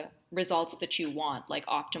have the results that you want, like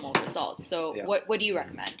optimal results. So what do you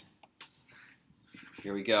recommend?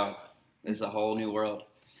 Here we go. This is a whole new world.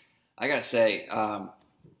 I gotta say,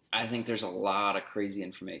 I think there's a lot of crazy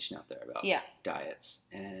information out there about diets,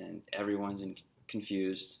 and everyone's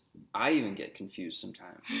confused. I even get confused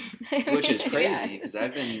sometimes, which is crazy because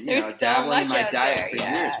I've been dabbling in my diet for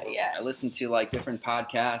years. I listen to like different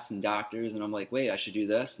podcasts and doctors, and I'm like, wait, I should do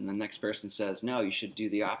this, and the next person says, no, you should do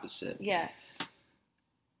the opposite. Yeah.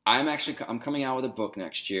 I'm coming out with a book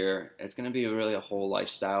next year. It's going to be really a whole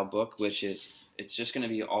lifestyle book, it's just going to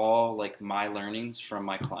be all like my learnings from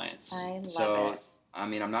my clients. I love it. I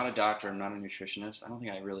mean, I'm not a doctor. I'm not a nutritionist. I don't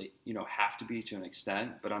think I really, have to be to an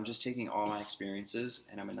extent, but I'm just taking all my experiences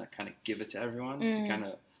and I'm going to kind of give it to everyone to kind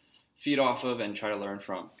of feed off of and try to learn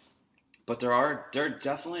from. But there are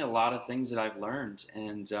definitely a lot of things that I've learned.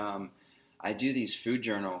 And I do these food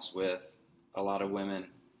journals with a lot of women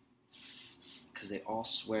because they all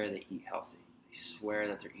swear they eat healthy. They swear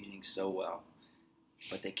that they're eating so well,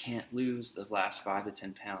 but they can't lose the last 5 to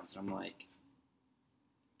 10 pounds. And I'm like,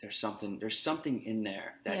 there's something in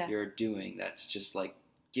there that you're doing that's just like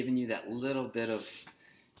giving you that little bit of,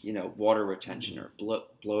 water retention, or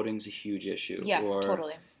bloating's a huge issue. Yeah, or,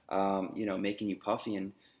 totally. Making you puffy.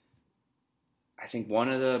 And I think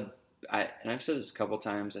and I've said this a couple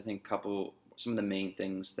times, I think some of the main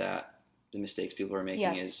things that the mistakes people are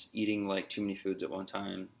making is eating like too many foods at one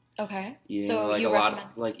time. Okay. Eating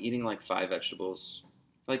eating like 5 vegetables.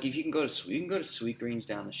 Like if you can go to Sweetgreens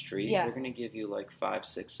down the street, they're gonna give you like 5,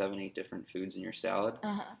 6, 7, 8 different foods in your salad.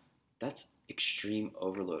 That's extreme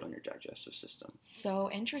overload on your digestive system. So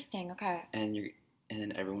interesting. Okay. And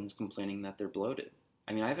then everyone's complaining that they're bloated.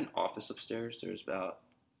 I mean, I have an office upstairs. There's about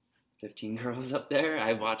 15 girls up there.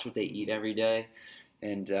 I watch what they eat every day,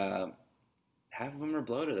 and half of them are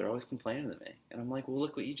bloated. They're always complaining to me, and I'm like, "Well,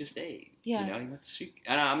 look what you just ate." Yeah. You went to Sweet.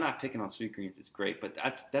 And I'm not picking on Sweetgreens. It's great, but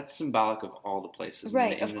that's symbolic of all the places in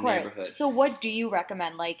the neighborhood. So, what do you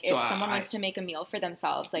recommend? Like, if someone wants to make a meal for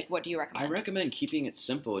themselves, like, what do you recommend? I recommend keeping it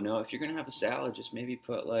simple. If you're gonna have a salad, just maybe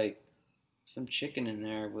put like some chicken in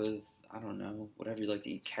there with, I don't know, whatever you like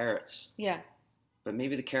to eat, carrots. Yeah. But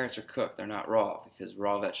maybe the carrots are cooked; they're not raw, because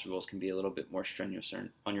raw vegetables can be a little bit more strenuous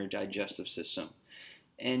on your digestive system,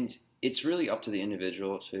 and it's really up to the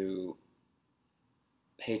individual to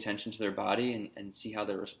pay attention to their body and see how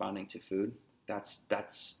they're responding to food.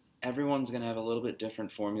 That's everyone's going to have a little bit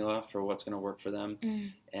different formula for what's going to work for them.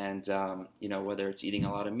 And, whether it's eating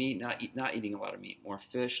a lot of meat, not eating a lot of meat, more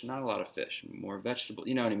fish, not a lot of fish, more vegetable,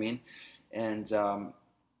 you know what I mean? And,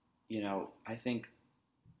 I think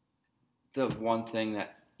the one thing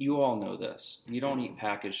that you all know this. You don't eat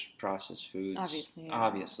packaged processed foods. Obviously. Yeah.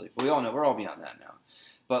 Obviously. We all know. We're all beyond that now.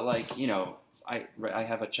 But like, I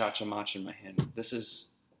have a cha-cha matcha in my hand.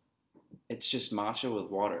 It's just matcha with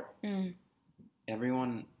water.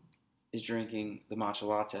 Everyone is drinking the matcha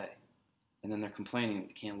latte, and then they're complaining that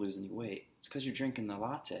they can't lose any weight. It's because you're drinking the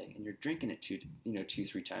latte, and you're drinking it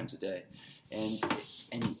 2-3 times a day.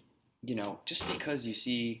 And just because you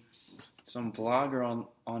see some blogger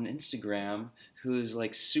on Instagram who's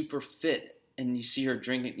like super fit, and you see her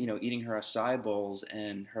drinking, eating her acai bowls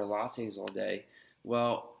and her lattes all day,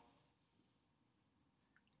 well,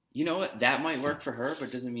 you know what? That might work for her, but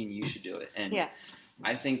it doesn't mean you should do it. And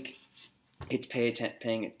I think it's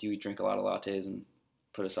paying. Do you drink a lot of lattes and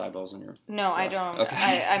put acai bowls in your? No, I don't.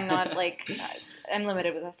 Okay. I'm not like. I'm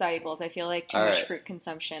limited with acai bowls. I feel like too much fruit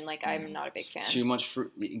consumption. Like I'm not a big fan. Too much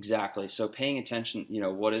fruit, exactly. So paying attention.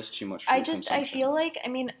 What is too much fruit consumption? I feel like. I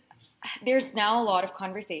mean, there's now a lot of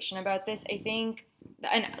conversation about this. I think.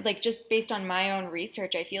 And like just based on my own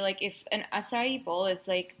research, I feel like if an acai bowl is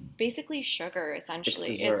like basically sugar,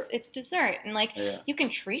 essentially, it's dessert, and like you can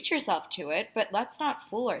treat yourself to it, but let's not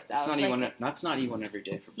fool ourselves. Let's not eat one every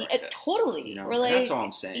day for breakfast. Totally, that's all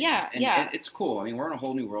I'm saying. And it's cool. I mean, we're in a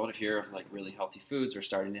whole new world here of like really healthy foods. We're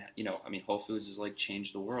starting to, Whole Foods has like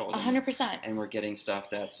changed the world. 100%. And we're getting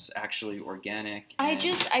stuff that's actually organic. I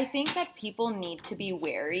think that people need to be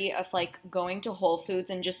wary of like going to Whole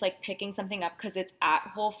Foods and just like picking something up because it's at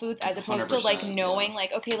Whole Foods as opposed to like knowing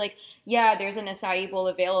like, okay, like, there's an acai bowl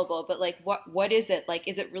available, but like what is it? Like,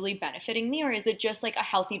 is it really benefiting me, or is it just like a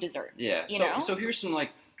healthy dessert? Yeah. So here's some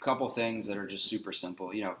like couple things that are just super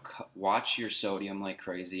simple. Watch your sodium like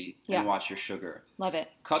crazy and watch your sugar. Love it.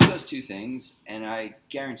 Cut those two things, and I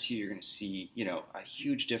guarantee you're going to see, a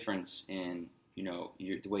huge difference in,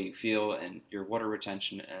 the way you feel and your water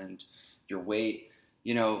retention and your weight.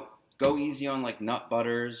 Go easy on like nut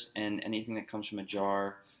butters and anything that comes from a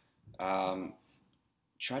jar.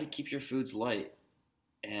 Try to keep your foods light,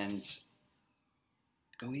 and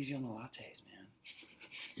go easy on the lattes,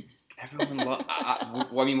 man.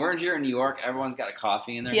 Everyone we're here in New York. Everyone's got a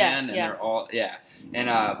coffee in their hand, and they're all And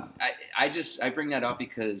I bring that up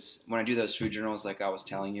because when I do those food journals, like I was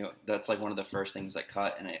telling you, that's like one of the first things I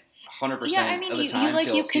cut, and I 100% of the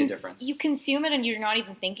time see a difference. You consume it and you're not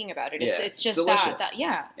even thinking about it. It's just delicious.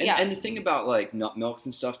 And the thing about like nut milks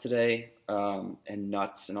and stuff today, and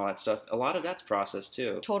nuts and all that stuff, a lot of that's processed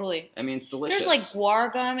too. Totally. I mean, it's delicious. There's like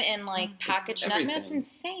guar gum and like packaged nut. That's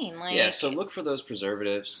insane. Like, so look for those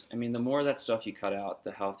preservatives. I mean, the more of that stuff you cut out,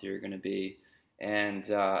 the healthier you're going to be. And,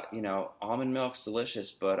 almond milk's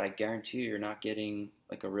delicious, but I guarantee you're not getting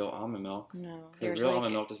like a real almond milk. No. Real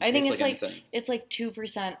almond milk doesn't taste like anything. It's like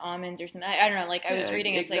 2% almonds or something. I don't know. Like I was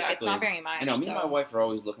reading, it's like, it's not very much. I know, me and my wife are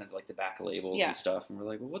always looking at like the back of labels and stuff. And we're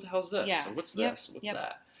like, well, what the hell's this? Yeah. Or what's this? What's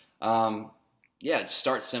that?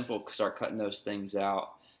 Start simple, start cutting those things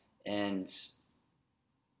out. And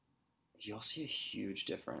you'll see a huge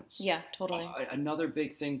difference. Yeah, totally. Another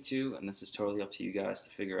big thing too, and this is totally up to you guys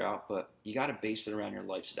to figure out, but you got to base it around your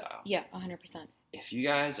lifestyle. Yeah, 100%. If you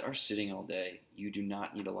guys are sitting all day, you do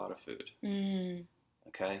not need a lot of food.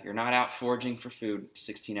 Okay? You're not out foraging for food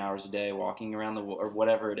 16 hours a day, walking around or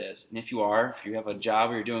whatever it is. And if you have a job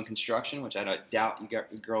where you're doing construction, which I doubt you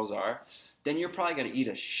girls are, then you're probably going to eat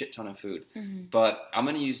a shit ton of food. But I'm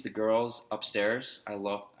going to use the girls upstairs.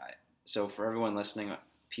 So for everyone listening,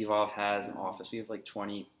 P.volve has an office. We have like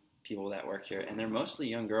 20 people that work here, and they're mostly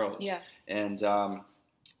young girls. Yeah. And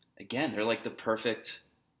again, they're like the perfect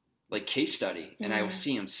like case study. And I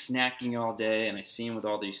see them snacking all day, and I see them with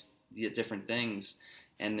all these different things.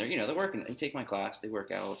 And they're working. They take my class. They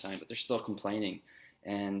work out all the time, but they're still complaining.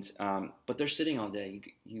 And but they're sitting all day.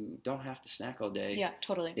 You don't have to snack all day. Yeah,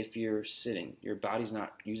 totally. If you're sitting, your body's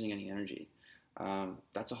not using any energy.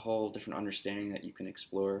 That's a whole different understanding that you can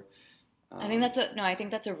explore. I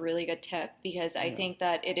think that's a really good tip, because I think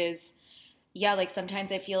that it is, like sometimes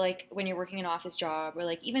I feel like when you're working an office job, or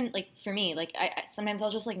like even like for me, like I sometimes I'll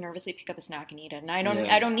just like nervously pick up a snack and eat it, and I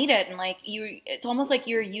don't need it, and like it's almost like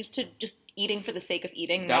you're used to just eating for the sake of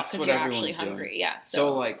eating, not because you're actually hungry. Doing. Yeah.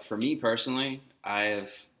 So like for me personally, I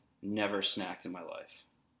have never snacked in my life.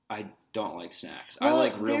 I don't like snacks. I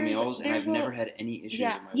like real meals, and I've never had any issues with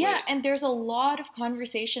my weight. Yeah, and there's a lot of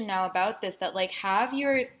conversation now about this, that like have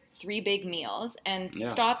your 3 big meals and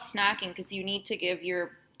stop snacking, because you need to give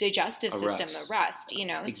your digestive system a rest,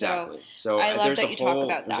 Exactly. So I love that you talk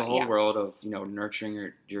about that. There's a whole world of,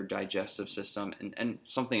 nurturing your digestive system. And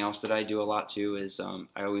something else that I do a lot too is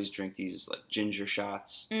I always drink these like ginger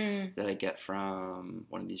shots that I get from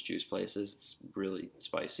one of these juice places. It's really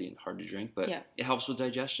spicy and hard to drink, but it helps with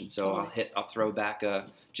digestion. So I'll throw back a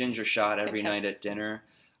ginger shot every night at dinner.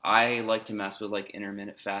 I like to mess with like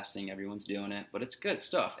intermittent fasting. Everyone's doing it, but it's good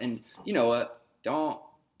stuff. And you know what? Don't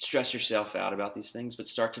stress yourself out about these things, but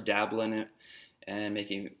start to dabble in it and make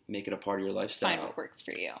it a part of your lifestyle. Find what works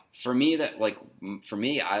for you. For me,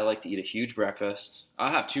 I like to eat a huge breakfast. I'll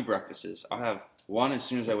have 2 breakfasts. I'll have one as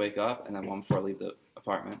soon as I wake up, and then one before I leave the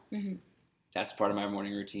apartment. Mm-hmm. That's part of my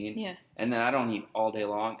morning routine. Yeah. And then I don't eat all day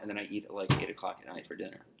long, and then I eat at like 8 o'clock at night for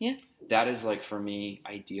dinner. Yeah. That is like for me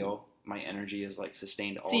ideal. My energy is like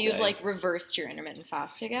sustained all day. So you've like reversed your intermittent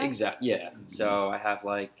fast, I guess? Exactly. Yeah. So I have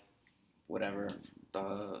like whatever.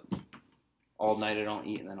 All night I don't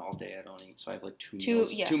eat, and then all day I don't eat. So I have like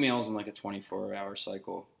two meals in like a 24-hour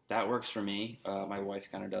cycle. That works for me. My wife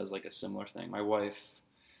kind of does like a similar thing. My wife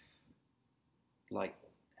like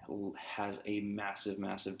has a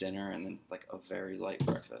massive dinner and then like a very light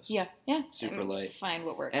breakfast. Yeah. Super light. Find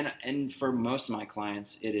what works. And for most of my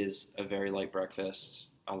clients, it is a very light breakfast,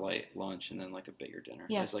 a light lunch, and then like a bigger dinner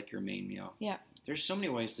as like your main meal. Yeah. There's so many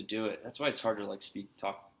ways to do it. That's why it's hard to like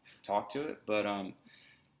talk to it, but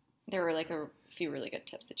there were like a few really good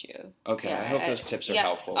tips that you. Okay, I hope those tips are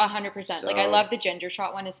helpful. 100%. Like I love the ginger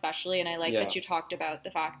shot one especially, and I like that you talked about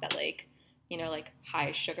the fact that like like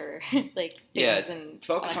high sugar like things and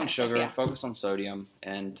focus on sugar, focus on sodium,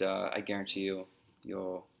 and I guarantee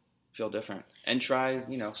you'll feel different. And try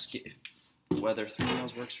whether 3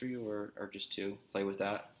 meals works for you or just 2. Play with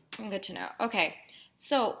that. Good to know. Okay.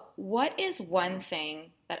 So, what is one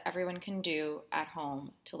thing that everyone can do at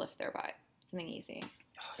home to lift their butt? Something easy.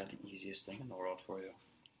 I got the easiest thing in the world for you.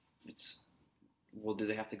 Do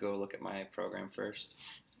they have to go look at my program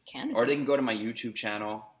first? Or they can go to my YouTube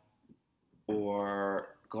channel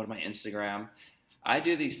or go to my Instagram. I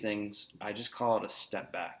do these things. I just call it a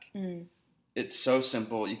step back. It's so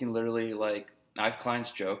simple. You can literally I have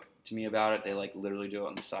clients joke to me about it. They literally do it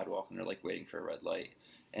on the sidewalk and they're waiting for a red light.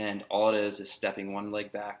 And all it is stepping one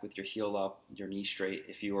leg back with your heel up, your knee straight.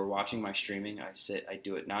 If you were watching my streaming, I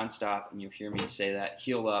do it nonstop, and you'll hear me say that,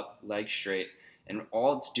 heel up, leg straight. And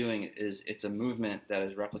all it's doing is it's a movement that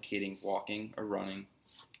is replicating walking or running.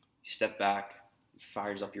 You step back, it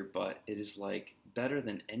fires up your butt. It is better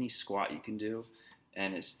than any squat you can do,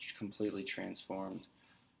 and it's completely transformed.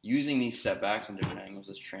 Using these step backs and different angles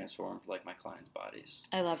has transformed my clients' bodies.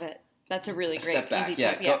 I love it. That's a really great step back. Easy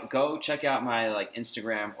tip. Go check out my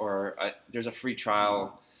Instagram or there's a free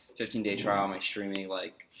trial, 15-day trial on my streaming.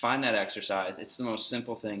 Find that exercise. It's the most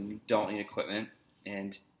simple thing. You don't need equipment,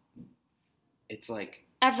 and it's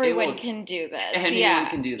everyone can do this. Anyone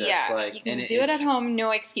can do this. Yeah. You can do it at home.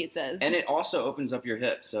 No excuses. And it also opens up your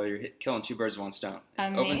hip, so you're killing 2 birds with 1 stone.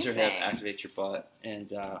 It opens your hip, activates your butt,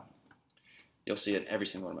 and you'll see it in every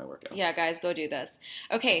single one of my workouts. Yeah, guys, go do this.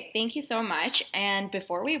 Okay, thank you so much. And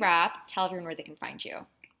before we wrap, tell everyone where they can find you.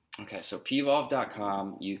 Okay, so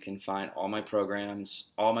P.volve.com, you can find all my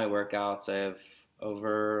programs, all my workouts. I have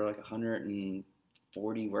over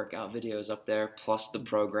 140 workout videos up there, plus the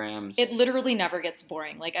programs. It literally never gets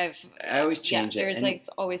boring. I always change it. There's it's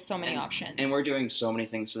always so many options. And we're doing so many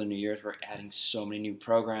things for the New Year's. We're adding so many new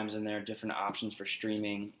programs in there, different options for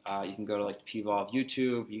streaming. You can go to P.volve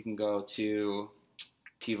YouTube. You can go to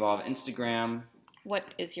P.volve Instagram. What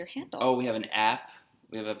is your handle? Oh, we have an app.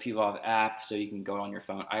 We have a P.volve app, so you can go on your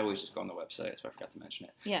phone. I always just go on the website, so I forgot to mention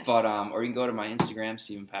it. Yeah. But or you can go to my Instagram,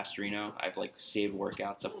 Steven Pasterino. I've saved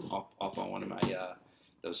workouts up on one of my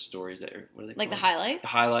those stories that are, what are they called? The highlights? The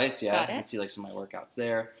highlights, yeah. You can see some of my workouts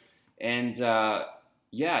there. And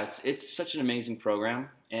it's such an amazing program.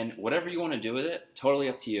 And whatever you want to do with it, totally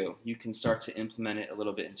up to you. You can start to implement it a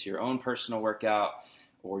little bit into your own personal workout,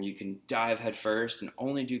 or you can dive head first and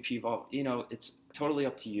only do P.volve. It's totally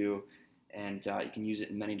up to you. And you can use it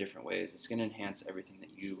in many different ways. It's going to enhance everything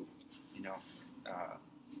that you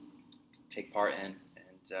take part in.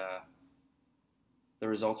 And the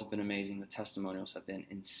results have been amazing. The testimonials have been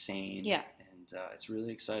insane. Yeah. And it's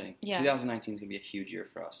really exciting. Yeah. 2019 is going to be a huge year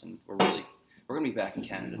for us, and we're going to be back in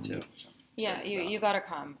Canada too. So yeah, you got to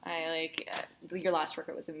come. Your last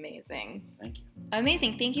workout was amazing. Thank you.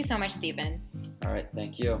 Amazing. Thank you so much, Steven. All right.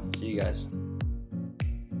 Thank you. See you guys.